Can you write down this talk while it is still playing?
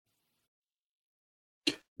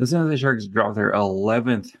The San Jose Sharks dropped their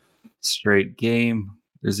 11th straight game.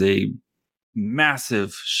 There's a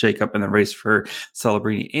massive shakeup in the race for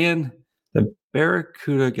Celebrini, and the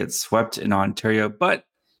Barracuda get swept in Ontario, but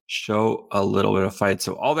show a little bit of fight.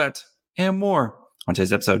 So all that and more on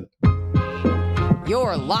today's episode.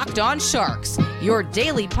 You're Locked On Sharks, your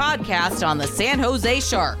daily podcast on the San Jose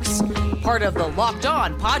Sharks. Part of the Locked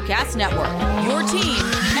On Podcast Network, your team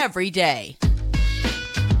every day.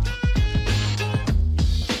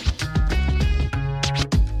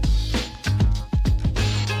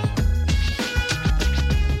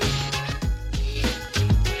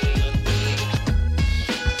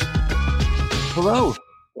 Hello.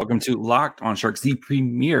 Welcome to Locked On Sharks, the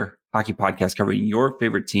premier hockey podcast covering your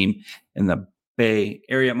favorite team in the Bay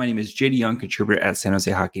Area. My name is JD Young, contributor at San Jose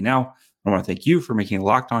Hockey Now. I want to thank you for making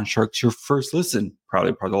Locked On Sharks your first listen.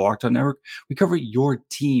 Proudly part of the Locked On Network. We cover your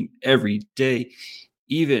team every day,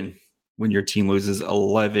 even when your team loses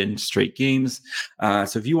 11 straight games.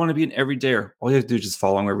 So if you want to be an everydayer, all you have to do is just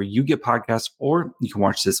follow along wherever you get podcasts, or you can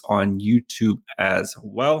watch this on YouTube as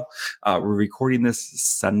well. We're recording this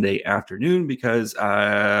Sunday afternoon because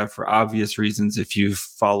for obvious reasons, if you've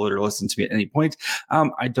followed or listened to me at any point,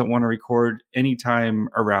 I don't want to record anytime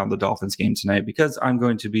around the Dolphins game tonight because I'm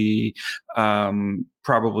going to be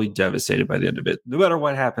probably devastated by the end of it. No matter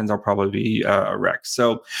what happens, I'll probably be a wreck.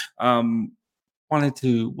 So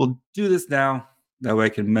we'll do this now. That way I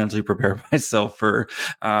can mentally prepare myself for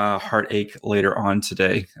heartache later on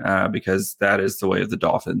today because that is the way of the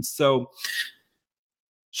Dolphins. So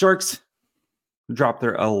Sharks dropped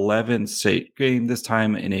their 11th straight game, this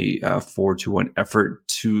time in a 4-1 effort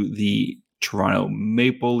to the Toronto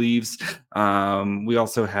Maple Leafs. We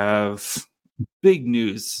also have big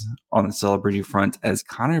news on the celebrity front as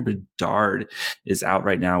Connor Bedard is out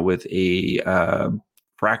right now with a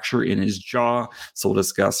fracture in his jaw. So we'll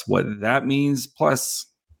discuss what that means. Plus,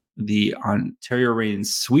 the Ontario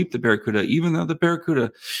Reigns sweep the Barracuda, even though the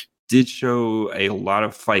Barracuda did show a lot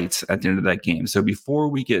of fights at the end of that game. So before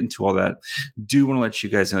we get into all that, do want to let you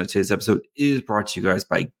guys know that today's episode is brought to you guys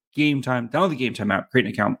by Game Time. Download the Game Time app, create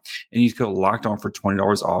an account, and use code Locked On for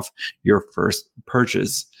 $20 off your first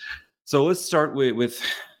purchase. So let's start with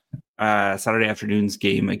Saturday afternoon's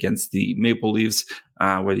game against the Maple Leafs,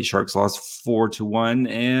 where the Sharks lost 4-1,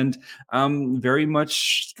 and very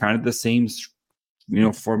much kind of the same,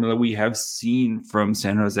 formula we have seen from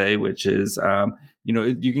San Jose, which is,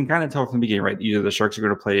 you can kind of tell from the beginning, right? Either the Sharks are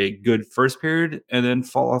going to play a good first period and then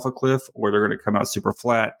fall off a cliff, or they're going to come out super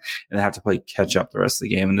flat and have to play catch up the rest of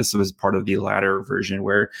the game. And this was part of the latter version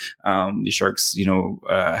where the Sharks,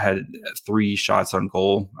 had 3 shots on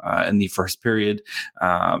goal in the first period,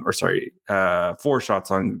 4 shots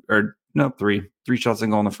on, or no, three shots on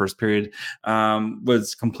goal in the first period,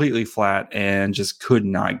 was completely flat and just could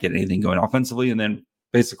not get anything going offensively. And then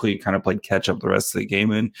basically kind of played catch up the rest of the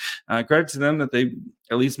game. And credit to them that they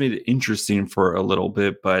at least made it interesting for a little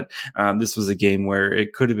bit. But this was a game where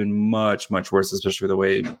it could have been much, much worse, especially the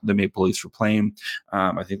way the Maple Leafs were playing.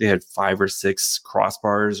 I think they had 5 or 6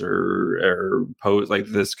 crossbars or posts. Like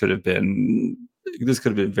this could have been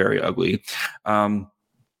very ugly. And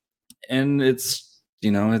it's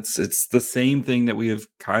the same thing that we have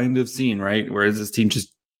kind of seen, right? Whereas this team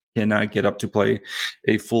just cannot get up to play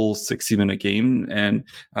a full 60-minute game. And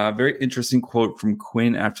a very interesting quote from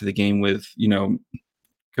Quinn after the game with,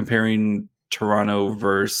 comparing Toronto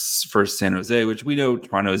versus San Jose, which we know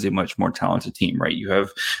Toronto is a much more talented team, right? You have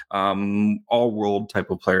all-world type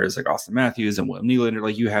of players like Austin Matthews and William Nylander.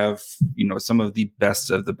 Like you have, some of the best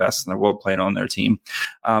in the world playing on their team.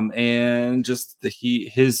 And just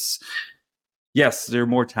yes, they're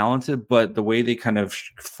more talented, but the way they kind of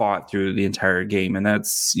fought through the entire game, and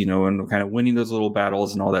that's, and kind of winning those little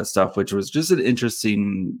battles and all that stuff, which was just an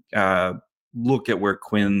interesting look at where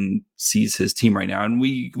Quinn sees his team right now. And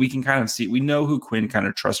we can kind of see, we know who Quinn kind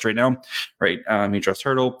of trusts right now, right? He trusts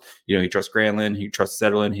Hurdle, he trusts Granlund, he trusts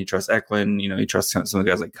Zetterlund, he trusts Eklund, he trusts some of the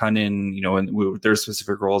guys like Cunnin, and with their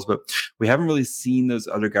specific roles, but we haven't really seen those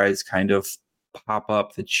other guys kind of pop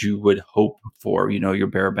up that you would hope for, your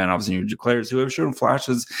Barabanovs and your Duclairs, who have shown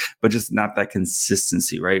flashes, but just not that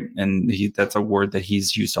consistency, right? And that's a word that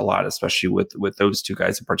he's used a lot, especially with those 2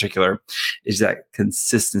 guys in particular, is that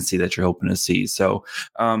consistency that you're hoping to see. So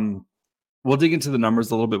we'll dig into the numbers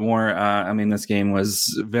a little bit more. This game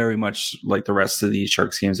was very much like the rest of the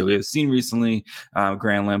Sharks games that we have seen recently.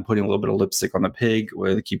 Granlund putting a little bit of lipstick on the pig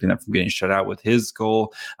with keeping them from getting shut out with his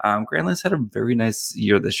goal. Granlund's had a very nice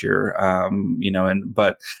year this year,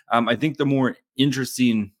 but I think the more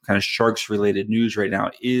interesting kind of Sharks related news right now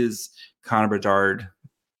is Connor Bedard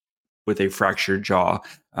with a fractured jaw.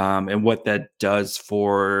 and what that does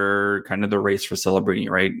for kind of the race for Celebrini,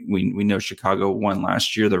 right? We know Chicago won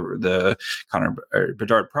last year the Connor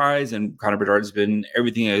Bedard Prize, and Connor Bedard has been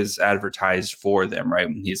everything is advertised for them, right?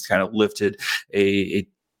 He's kind of lifted a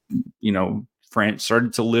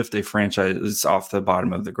started to lift a franchise off the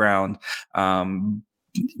bottom of the ground.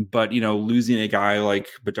 But losing a guy like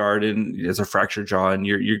Bedard is a fractured jaw, and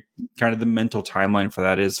you're kind of the mental timeline for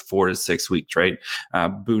that is 4 to 6 weeks, right?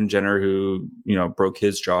 Boone Jenner, who broke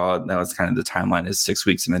his jaw, that was kind of the timeline is 6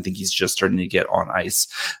 weeks, and I think he's just starting to get on ice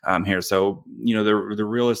here. So the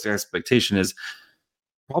realistic expectation is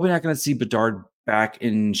probably not going to see Bedard back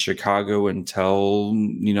in Chicago until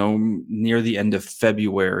near the end of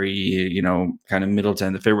February, kind of middle to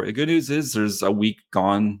end of February. The good news is there's a week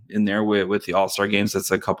gone in there with the All-Star games. That's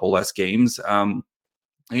a couple less games. And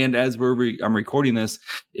as I'm recording this,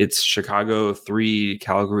 it's Chicago 3,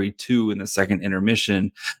 Calgary 2 in the second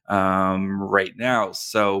intermission right now.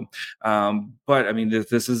 So, but I mean,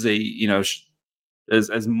 this is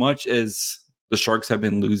as much as the Sharks have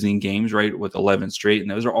been losing games, right, with 11 straight, and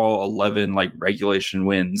those are all 11 like regulation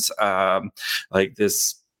wins. Like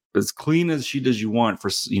this, as clean as sheet as you want for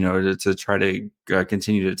to try to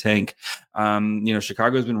continue to tank.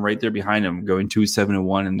 Chicago's been right there behind them, going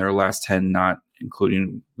 2-7-1 in their last 10, not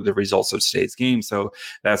including the results of today's game. So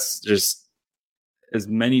that's just as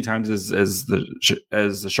many times as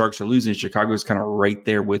the Sharks are losing, Chicago's kind of right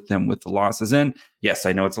there with them with the losses. And yes,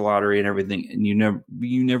 I know it's a lottery and everything, and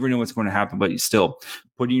you never know what's going to happen, but you still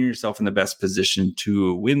putting yourself in the best position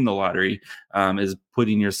to win the lottery is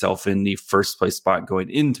putting yourself in the first place spot going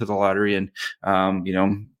into the lottery. And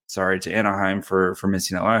sorry to Anaheim for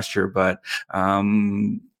missing it last year, but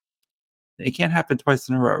it can't happen twice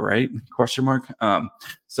in a row, right? Question mark.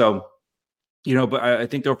 But I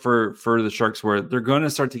think though for the Sharks, where they're going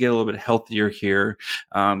to start to get a little bit healthier here.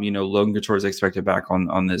 Logan Couture is expected back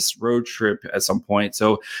on this road trip at some point.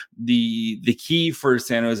 So the key for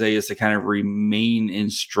San Jose is to kind of remain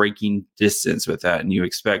in striking distance with that. And you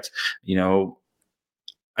expect,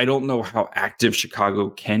 I don't know how active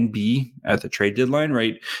Chicago can be at the trade deadline,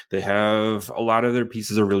 right? They have a lot of their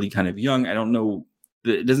pieces are really kind of young. I don't know.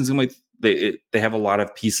 It doesn't seem like they have a lot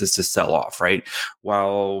of pieces to sell off, right?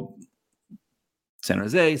 While San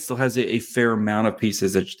Jose still has a fair amount of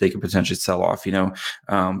pieces that they could potentially sell off,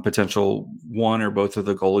 potential one or both of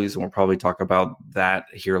the goalies. And we'll probably talk about that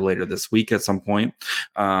here later this week at some point.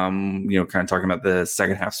 Kind of talking about the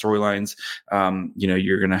second half storylines.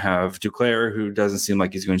 You're going to have Duclair, who doesn't seem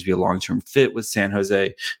like he's going to be a long-term fit with San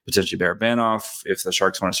Jose, potentially Barabanov. If the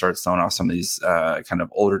Sharks want to start selling off some of these kind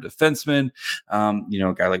of older defensemen,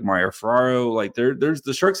 a guy like Mario Ferraro, like there's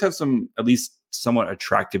the Sharks have some at least somewhat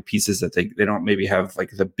attractive pieces that they don't maybe have like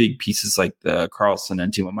the big pieces like the Carlson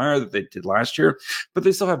and Timo Meier that they did last year, but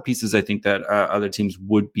they still have pieces I think that other teams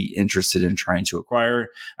would be interested in trying to acquire,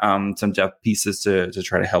 some depth pieces to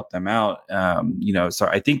try to help them out. So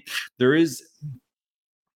I think there is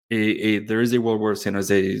a world where San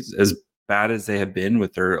Jose is as bad as they have been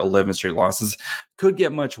with their 11 straight losses could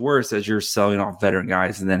get much worse as you're selling off veteran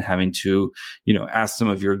guys and then having to, ask some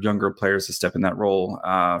of your younger players to step in that role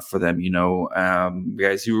for them,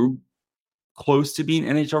 guys who are close to being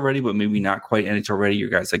NHL ready, but maybe not quite NHL ready. Your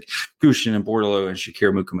guys like Kushin and Bordeleau and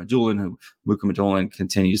Shakir Mukhamadullin, who Mukhamadullin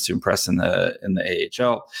continues to impress in the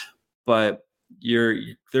AHL. But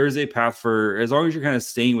there is a path for, as long as you're kind of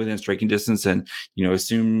staying within striking distance, and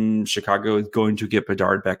assume Chicago is going to get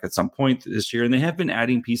Bedard back at some point this year, and they have been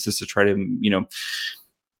adding pieces to try to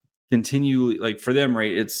continue, like for them,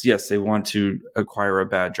 right? It's yes, they want to acquire a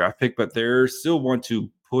bad draft pick, but they still want to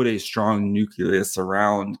put a strong nucleus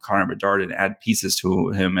around Connor Bedard and add pieces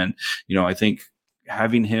to him. And I think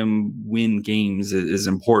having him win games is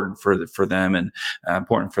important for them and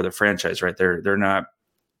important for the franchise, right? They're not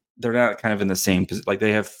kind of in the same position. Like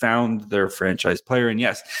they have found their franchise player, and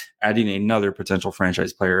yes, adding another potential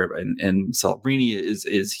franchise player and Celebrini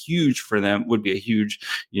is huge for them. Would be a huge,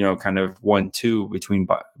 kind of 1-2 between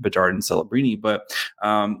Bedard and Celebrini. But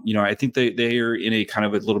I think they are in a kind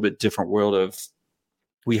of a little bit different world of,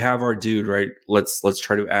 we have our dude, right? Let's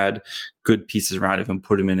try to add good pieces around him and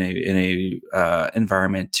put him in a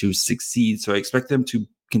environment to succeed. So I expect them to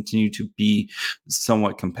continue to be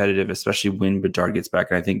somewhat competitive, especially when Bedard gets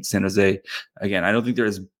back. And I think San Jose, again, I don't think they're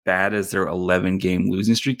as bad as their 11-game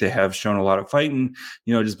losing streak. They have shown a lot of fight and,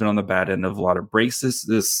 just been on the bad end of a lot of breaks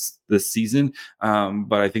this season.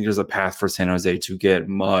 But I think there's a path for San Jose to get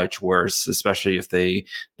much worse, especially if they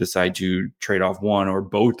decide to trade off one or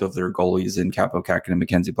both of their goalies in Capo Kakin and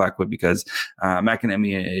Mackenzie Blackwood, because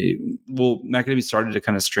McAnemy started to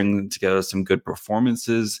kind of string together some good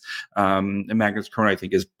performances. And Magnus Corona, I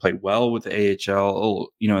think, has played well with the AHL,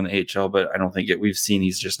 in the AHL, but I don't think we've seen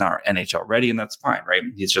he's just not NHL ready, and that's fine, right?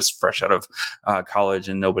 He's just fresh out of college,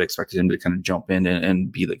 and nobody expected him to kind of jump in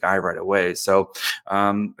and be the guy right away. So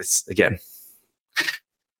again,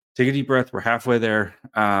 take a deep breath. We're halfway there.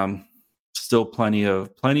 Still plenty of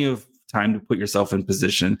time to put yourself in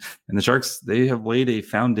position. And the Sharks, they have laid a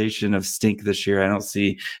foundation of stink this year. I don't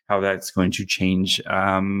see how that's going to change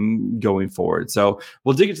going forward. So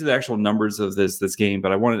we'll dig into the actual numbers of this game,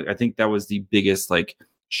 but I think that was the biggest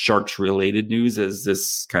Sharks related news, as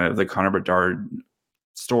this kind of the Connor Bedard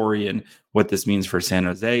story and what this means for San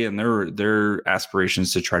Jose and their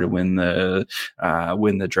aspirations to try to win the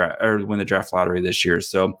draft lottery this year.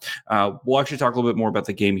 So we'll actually talk a little bit more about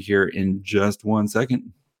the game here in just 1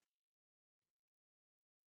 second.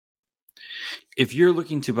 If you're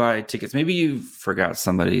looking to buy tickets, maybe you forgot get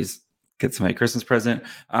somebody a Christmas present,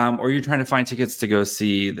 or you're trying to find tickets to go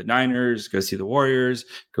see the Niners, go see the Warriors,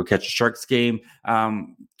 go catch a Sharks game.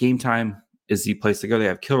 Game Time is the place to go. They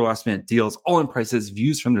have killer last minute deals, all in prices,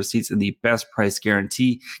 views from their seats, and the best price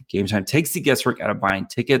guarantee. Game Time takes the guesswork out of buying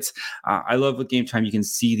tickets. I love with Game Time, you can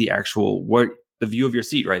see the view of your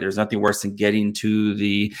seat, right? There's nothing worse than getting to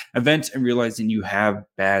the event and realizing you have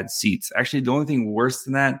bad seats. Actually, the only thing worse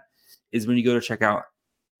than that is when you go to check out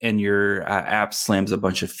and your app slams a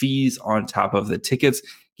bunch of fees on top of the tickets.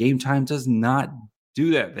 Game Time does not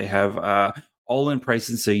do that. They have all-in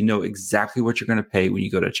prices, so you know exactly what you're going to pay when you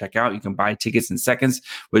go to check out. You can buy tickets in seconds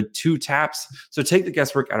with 2 taps. So take the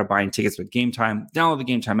guesswork out of buying tickets with Game Time. Download the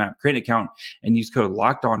Game Time app, create an account, and use code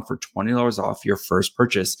LOCKEDON for $20 off your first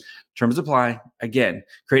purchase. Terms apply. Again,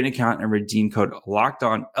 create an account and redeem code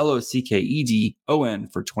LOCKEDON,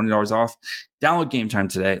 LOCKEDON, for $20 off. Download Game Time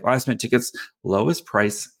today. Last minute tickets, lowest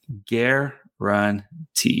price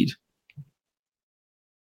guaranteed.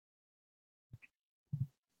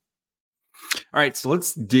 All right, so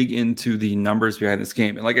let's dig into the numbers behind this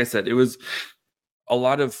game. And like I said, it was a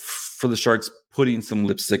lot for the Sharks putting some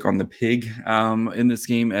lipstick on the pig in this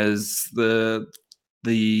game, as the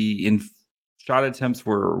shot attempts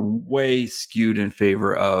were way skewed in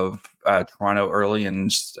favor of Toronto early,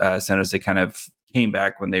 and San Jose kind of came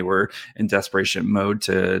back when they were in desperation mode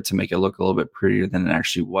to make it look a little bit prettier than it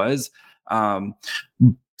actually was.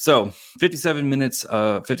 So 57 minutes,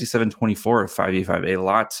 57-24 of 5v5, a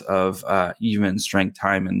lot of even strength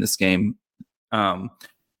time in this game.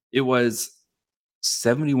 It was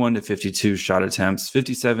 71-52 shot attempts,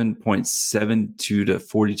 57.72 to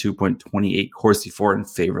 42.28 Corsi for in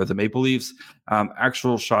favor of the Maple Leafs.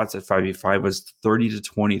 Actual shots at 5v5 was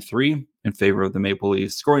 30-23 in favor of the Maple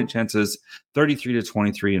Leafs. Scoring chances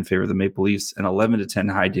 33-23 in favor of the Maple Leafs, and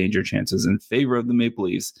 11-10 high danger chances in favor of the Maple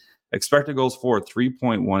Leafs. Expected goals for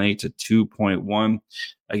 3.18 to 2.1,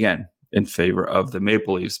 again, in favor of the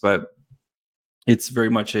Maple Leafs. But it's very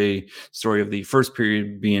much a story of the first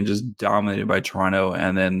period being just dominated by Toronto,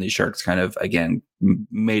 and then the Sharks kind of, again,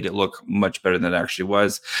 made it look much better than it actually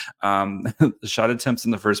was. The shot attempts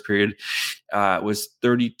in the first period was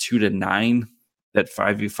 32-9 at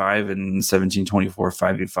 5v5 and 17-24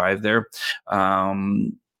 5v5 there.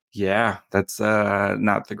 Yeah, that's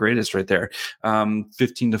not the greatest right there.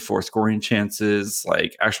 15-4 scoring chances,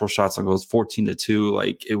 like actual shots on goals 14-2.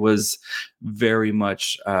 Like it was very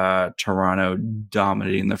much Toronto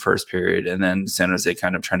dominating the first period, and then San Jose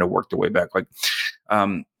kind of trying to work their way back. Like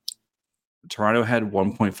Toronto had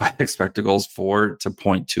 1.5 expected goals for to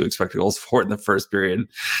 0.2 expected goals for in the first period.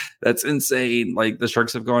 That's insane. Like the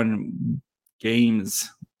Sharks have gone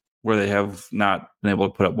games where they have not been able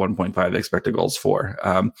to put up 1.5 expected goals for.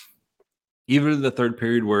 Even in the third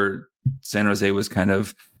period, where San Jose was kind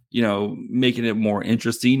of, making it more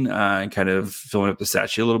interesting and kind of filling up the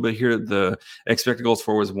stat sheet a little bit here, the expected goals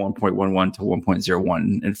for was 1.11 to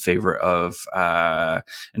 1.01 in favor of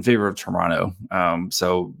Toronto.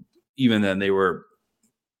 So even then,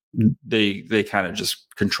 they kind of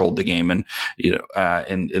just controlled the game, and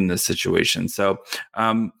in this situation. So.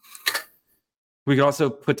 We could also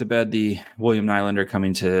put to bed the William Nylander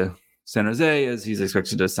coming to San Jose, as he's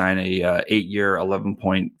expected to sign a 8-year,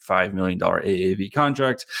 $11.5 million AAV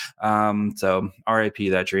contract. So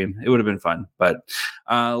RIP that dream. It would have been fun. But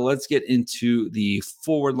let's get into the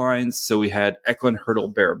forward lines. So we had Eklund,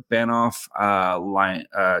 Hurdle, Banoff line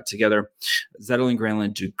together. Zetterlund,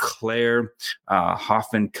 Granlund, Duclair,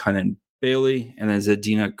 Hoffman, Cunnin, Bailey, and then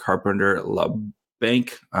Zadina, Carpenter,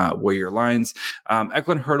 LeBanc were your lines.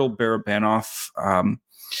 Eklund, Hurdle, Banoff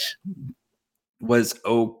was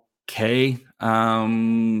okay. They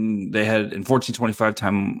had in 14-25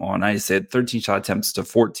 time on ice, they had 13 shot attempts to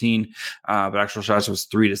 14, but actual shots was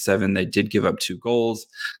 3-7. They did give up 2 goals.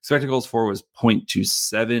 Expected goals for was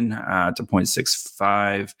 0.27 to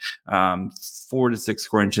 0.65. 4-6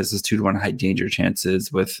 scoring chances, 2-1 high danger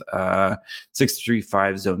chances with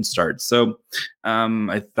 6-3-5 zone starts. So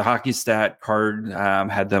the hockey stat card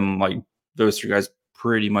had them like those 3 guys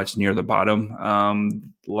pretty much near the bottom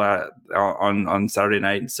on Saturday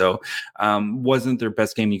night. So wasn't their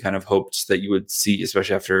best game you kind of hoped that you would see,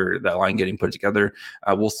 especially after that line getting put together.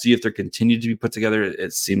 We'll see if they're continued to be put together.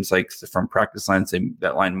 It seems like from practice lines,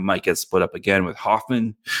 that line might get split up again with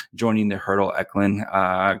Hoffman joining the Hurdle Eklund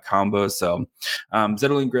combo. So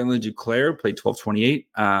Zetterlund, Granlund, Duclair played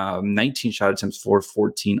 12-28, 19 shot attempts for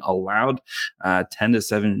 14 allowed,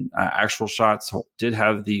 10-7 actual shots. Did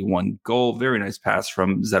have the 1 goal. Very nice pass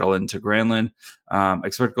from Zetterlund to Granlund.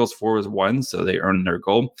 Expected goals for was 1, so they earned their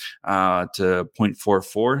goal to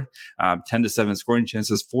 0.44. 10-7 scoring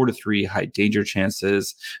chances, 4-3 high danger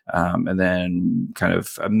chances, and then kind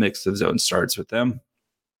of a mix of zone starts with them.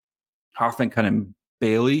 Hoffman, Cunnin,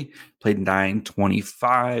 Bailey played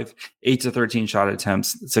 9-25, 8-13 shot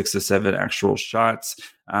attempts, 6-7 actual shots,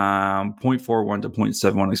 0.41 to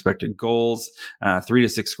 0.71 expected goals,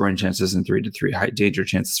 3-6 scoring chances, and 3-3 high danger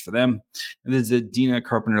chances for them. And then Zadina,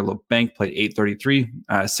 Carpenter, LeBanc played 8-33,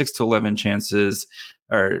 6-11 chances,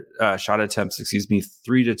 or shot attempts,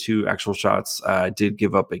 3-2 actual shots, did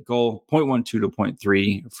give up a goal, 0.12 to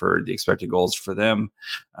 0.3 for the expected goals for them,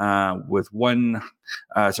 with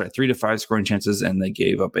 3-5 scoring chances, and they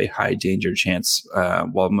gave up a high danger chance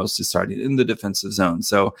while mostly starting in the defensive zone.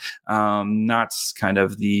 So not kind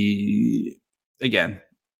of again,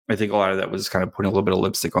 I think a lot of that was kind of putting a little bit of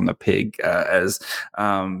lipstick on the pig as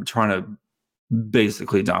Toronto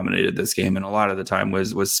basically dominated this game, and a lot of the time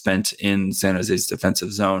was spent in San Jose's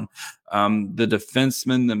defensive zone. The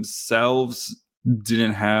defensemen themselves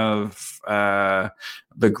didn't have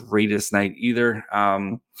the greatest night either.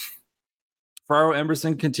 Ferraro,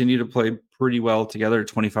 Emerson continued to play pretty well together,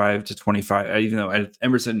 25-25. Even though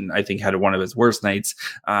Emerson, I think, had one of his worst nights,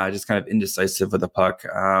 just kind of indecisive with the puck.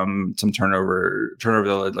 Some turnover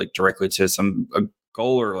that led directly to a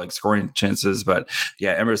goal or scoring chances. But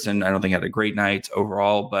yeah, Emerson, I don't think had a great night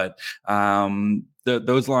overall. But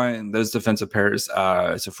those defensive pairs,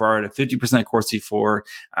 so Ferraro at 50% Corsi 4,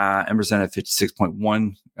 Emerson at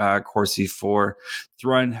 56.1 Corsi 4,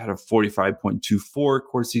 Thrun had a 45.24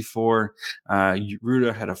 Corsi 4,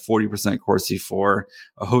 Ruda had a 40% Corsi 4,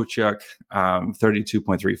 Ahochuk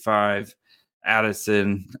 32.35,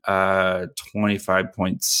 Addison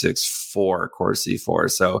 25.64 Corsi 4.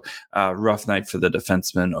 So rough night for the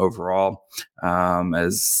defensemen overall,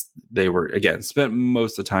 as they were again spent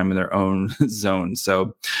most of the time in their own zone.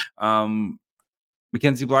 So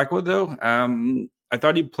Mackenzie Blackwood, though, I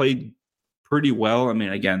thought he played pretty well. I mean,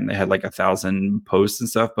 again, they had 1,000 posts and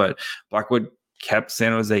stuff, but Blackwood kept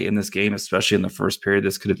San Jose in this game, especially in the first period.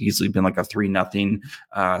 This could have easily been a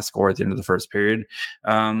 3-0 score at the end of the first period.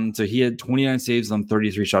 So he had 29 saves on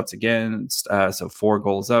 33 shots against, so 4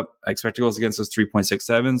 goals up. Expected goals against was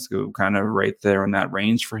 3.67, so kind of right there in that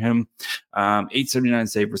range for him. 879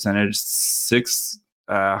 save percentage, 6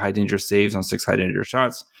 high danger saves on 6 high danger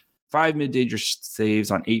shots, 5 mid-danger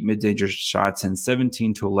saves on 8 mid-danger shots, and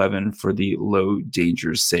 17-11 for the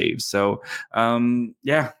low-danger saves. So,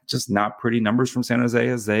 just not pretty numbers from San Jose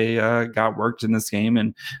as they got worked in this game.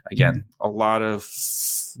 And again, a lot of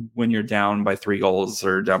when you're down by 3 goals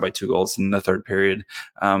or down by 2 goals in the third period,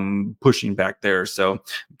 pushing back there. So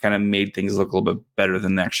kind of made things look a little bit better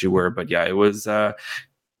than they actually were. But yeah, it was...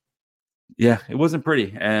 it wasn't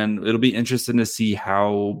pretty, and it'll be interesting to see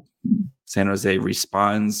how San Jose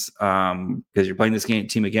responds, because you're playing this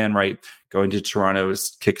team again, right? Going to Toronto to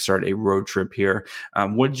kickstart a road trip here.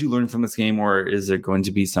 What did you learn from this game, or is there going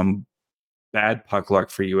to be some bad puck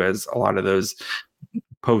luck for you as a lot of those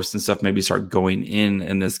posts and stuff maybe start going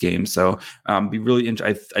in this game? So be really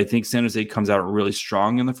I think San Jose comes out really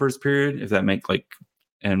strong in the first period, if that make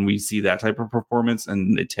and we see that type of performance,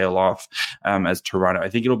 and they tail off as Toronto. I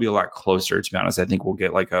think it'll be a lot closer, to be honest. I think we'll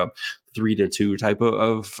get a 3-2 type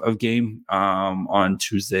of game on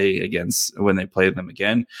Tuesday against when they play them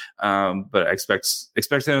again. But I expect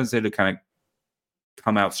San Jose to kind of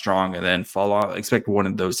come out strong and then fall off. Expect one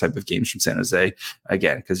of those type of games from San Jose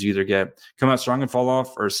again, because you either come out strong and fall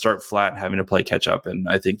off or start flat having to play catch up. And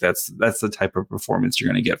I think that's the type of performance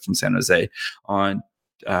you're going to get from San Jose on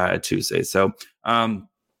Tuesday. So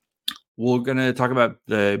we're going to talk about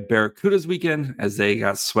the Barracudas weekend as they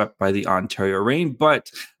got swept by the Ontario Reign, but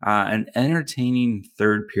an entertaining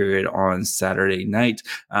third period on Saturday night.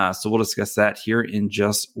 So we'll discuss that here in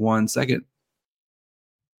just 1 second.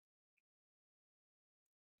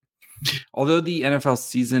 Although the NFL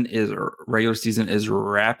regular season is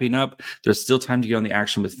wrapping up, there's still time to get on the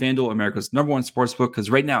action with FanDuel, America's #1 sportsbook, because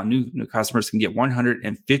right now new customers can get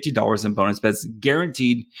 $150 in bonus bets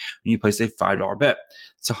guaranteed when you place a $5 bet.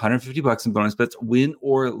 It's $150 in bonus bets, win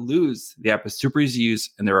or lose. The app is super easy to use,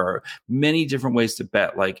 and there are many different ways to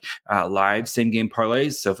bet, like live same game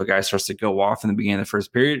parlays. So if a guy starts to go off in the beginning of the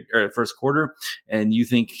first period or first quarter, and you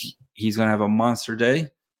think he's going to have a monster day,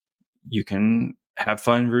 you can have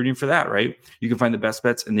fun rooting for that, right? You can find the best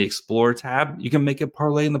bets in the Explore tab. You can make a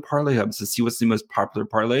parlay in the Parlay Hubs to see what's the most popular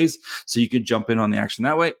parlays, so you can jump in on the action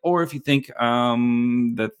that way. Or if you think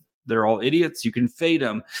that they're all idiots, you can fade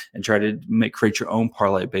them and try to create your own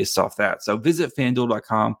parlay based off that. So visit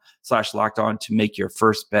FanDuel.com/lockedon to make your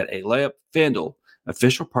first bet a layup. FanDuel,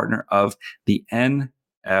 official partner of the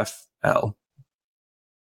NFL.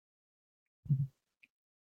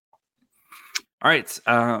 All right,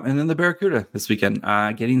 and then the Barracuda this weekend,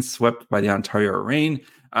 getting swept by the Ontario Reign.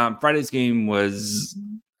 Friday's game was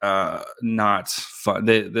not fun.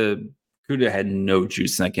 The Cuda had no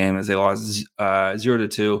juice in that game as they lost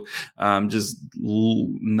 0-2. Just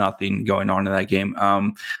nothing going on in that game.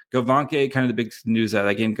 Gavanke, kind of the big news out of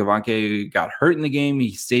that game. Gavanke got hurt in the game.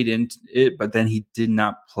 He stayed in it, but then he did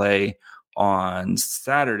not play on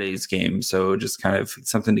Saturday's game. So just kind of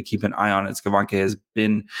something to keep an eye on. As Gavanke has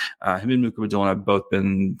been, him and Muka Madulan have both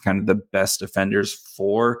been kind of the best defenders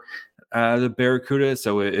for the Barracuda.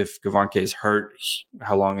 So if Gavanke is hurt,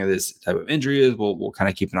 how long this type of injury is, we'll kind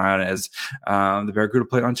of keep an eye on it as the Barracuda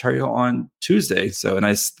played Ontario on Tuesday. So a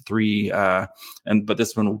nice 3, but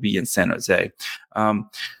this one will be in San Jose.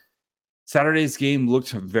 Saturday's game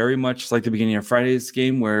looked very much like the beginning of Friday's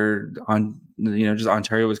game, where just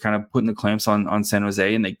Ontario was kind of putting the clamps on San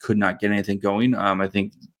Jose, and they could not get anything going. I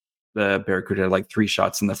think the Barracuda had like 3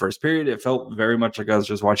 shots in the first period. It felt very much like I was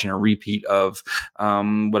just watching a repeat of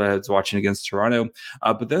what I was watching against Toronto.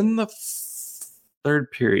 But then the third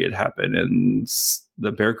period happened, and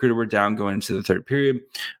the Barracuda were down going into the third period.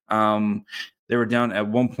 They were down at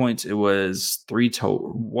one point. It was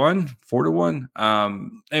 4-1.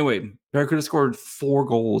 Anyway, Barracuda scored 4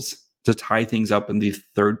 goals to tie things up in the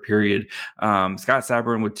third period. Scott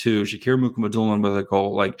Sabourin with 2, Shakir Mukhamadullin with a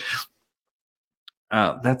goal.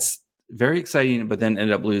 That's very exciting, but then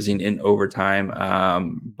ended up losing in overtime.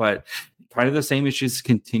 But kind of the same issues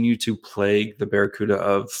continue to plague the Barracuda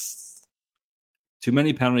of too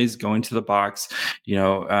many penalties going to the box,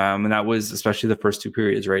 and that was especially the first 2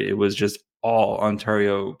 periods, right? It was just all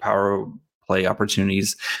Ontario power play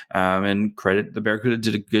opportunities, and credit the Barracuda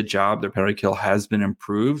did a good job. Their penalty kill has been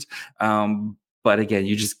improved. But again,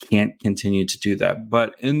 you just can't continue to do that.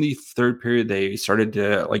 But in the third period, they started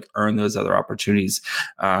to earn those other opportunities.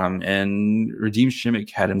 And Radim Shimmick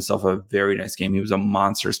had himself a very nice game. He was a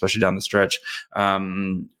monster, especially down the stretch.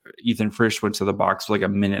 Ethan Frisch went to the box with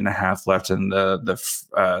 1.5 minutes left in the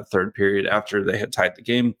third period after they had tied the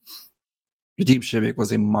game. Radim Shimmick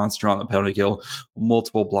was a monster on the penalty kill,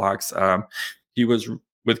 multiple blocks. He was,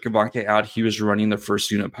 with Gavanke out, he was running the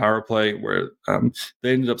first unit power play where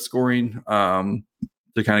they ended up scoring to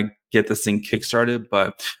kind of get this thing kickstarted.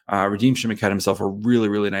 But Radim Shimmick had himself a really,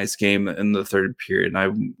 really nice game in the third period.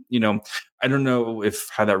 And I don't know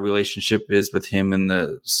how that relationship is with him and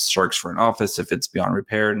the Sharks front office, if it's beyond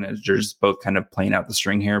repair and they're just both kind of playing out the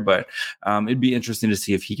string here. But it'd be interesting to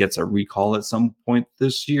see if he gets a recall at some point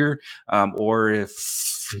this year, or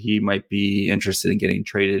if he might be interested in getting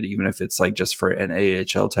traded, even if it's just for an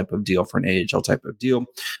AHL type of deal,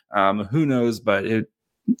 Who knows? But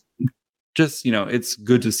it's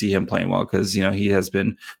good to see him playing well, because he has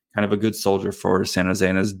been kind of a good soldier for San Jose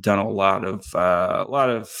and has done a lot of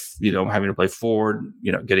having to play forward,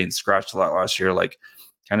 getting scratched a lot last year,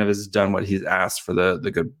 kind of has done what he's asked for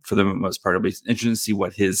the most part. It'll be interesting to see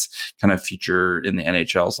what his kind of future in the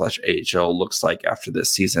NHL/AHL looks like after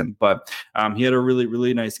this season. But he had a really,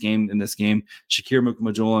 really nice game in this game. Shakir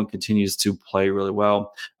Mukhamadullin continues to play really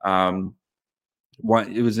well.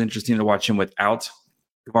 It was interesting to watch him without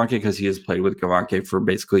Gavanke because he has played with Gavanke for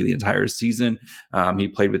basically the entire season. He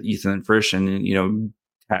played with Ethan Frisch, and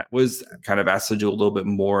Pat was kind of asked to do a little bit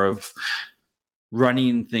more of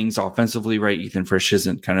running things offensively, right? Ethan Frisch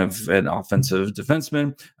isn't kind of an offensive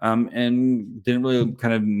defenseman, and didn't really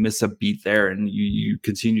kind of miss a beat there. And you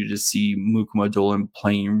continue to see Mukama Dolan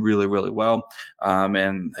playing really, really well.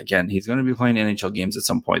 And again, he's going to be playing NHL games at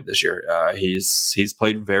some point this year. He's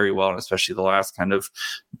played very well, and especially the last kind of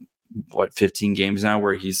 15 games now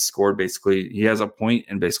where he's scored basically, he has a point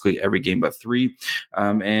in basically every game but 3,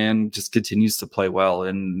 and just continues to play well.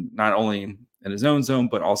 And not only in his own zone,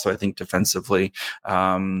 but also I think defensively,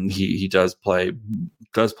 he does play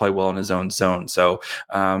well in his own zone. So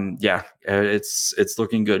it's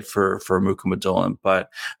looking good for Mukama Dolan.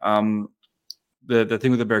 But the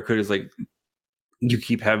thing with the Barracuda is like, you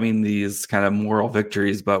keep having these kind of moral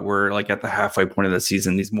victories, but we're like at the halfway point of the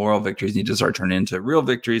season. These moral victories need to start turning into real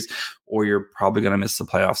victories, or you're probably going to miss the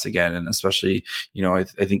playoffs again. And especially, I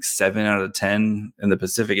think 7 out of 10 in the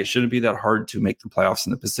Pacific, it shouldn't be that hard to make the playoffs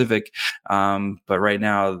in the Pacific. But right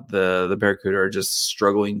now, the Barracuda are just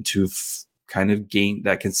struggling to kind of gain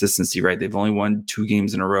that consistency, right? They've only won 2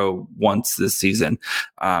 games in a row once this season.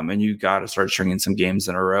 And you got to start stringing some games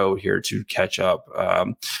in a row here to catch up.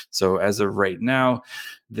 So as of right now,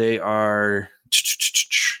 they are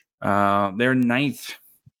they're 9th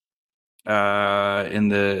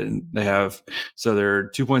they're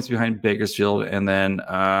 2 points behind Bakersfield, and then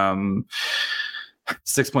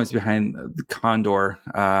 6 points behind the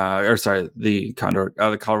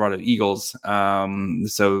Colorado Eagles.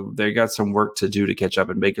 So they got some work to do to catch up,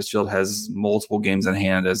 and Bakersfield has multiple games in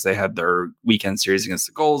hand as they had their weekend series against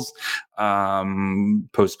the Gulls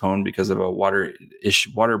postponed because of a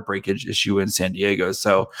water breakage issue in San Diego.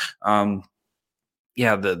 So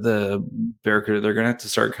the Barracuda, they're going to have to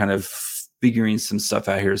start kind of figuring some stuff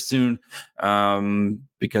out here soon,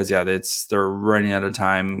 because they're running out of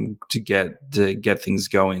time to get things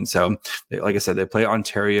going. So like I said, they play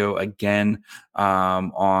Ontario again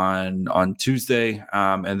on Tuesday,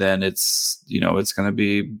 and then it's going to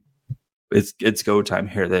be it's go time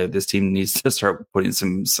here. This team needs to start putting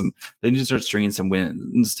they need to start stringing some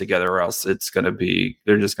wins together, or else they're just going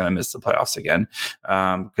to miss the playoffs again.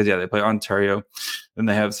 Because they play Ontario, then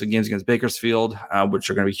they have some games against Bakersfield, which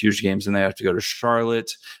are going to be huge games, and they have to go to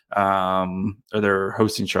Charlotte, or they're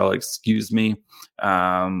hosting Charlotte, excuse me.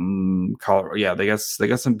 Colorado, they got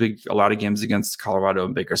a lot of games against Colorado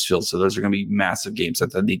and Bakersfield, so those are going to be massive games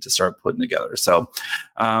that they need to start putting together. So,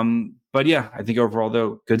 but I think overall,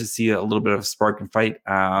 though, good to see a little bit of spark and fight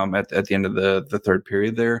at the end of the third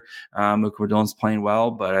period there. Mukama Dolan's playing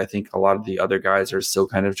well, but I think a lot of the other guys are still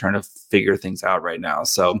kind of trying to figure things out right now.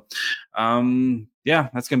 So,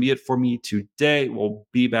 that's going to be it for me today. We'll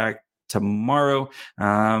be back tomorrow.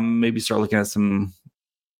 Maybe start looking at some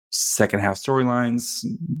second half storylines,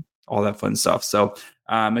 all that fun stuff. So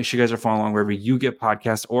make sure you guys are following along wherever you get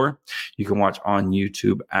podcasts, or you can watch on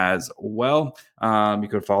YouTube as well. You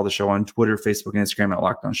can follow the show on Twitter, Facebook, and Instagram at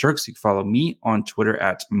Locked On Sharks. You can follow me on Twitter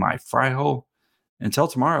at MyFryhole. Until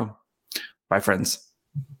tomorrow, bye, friends.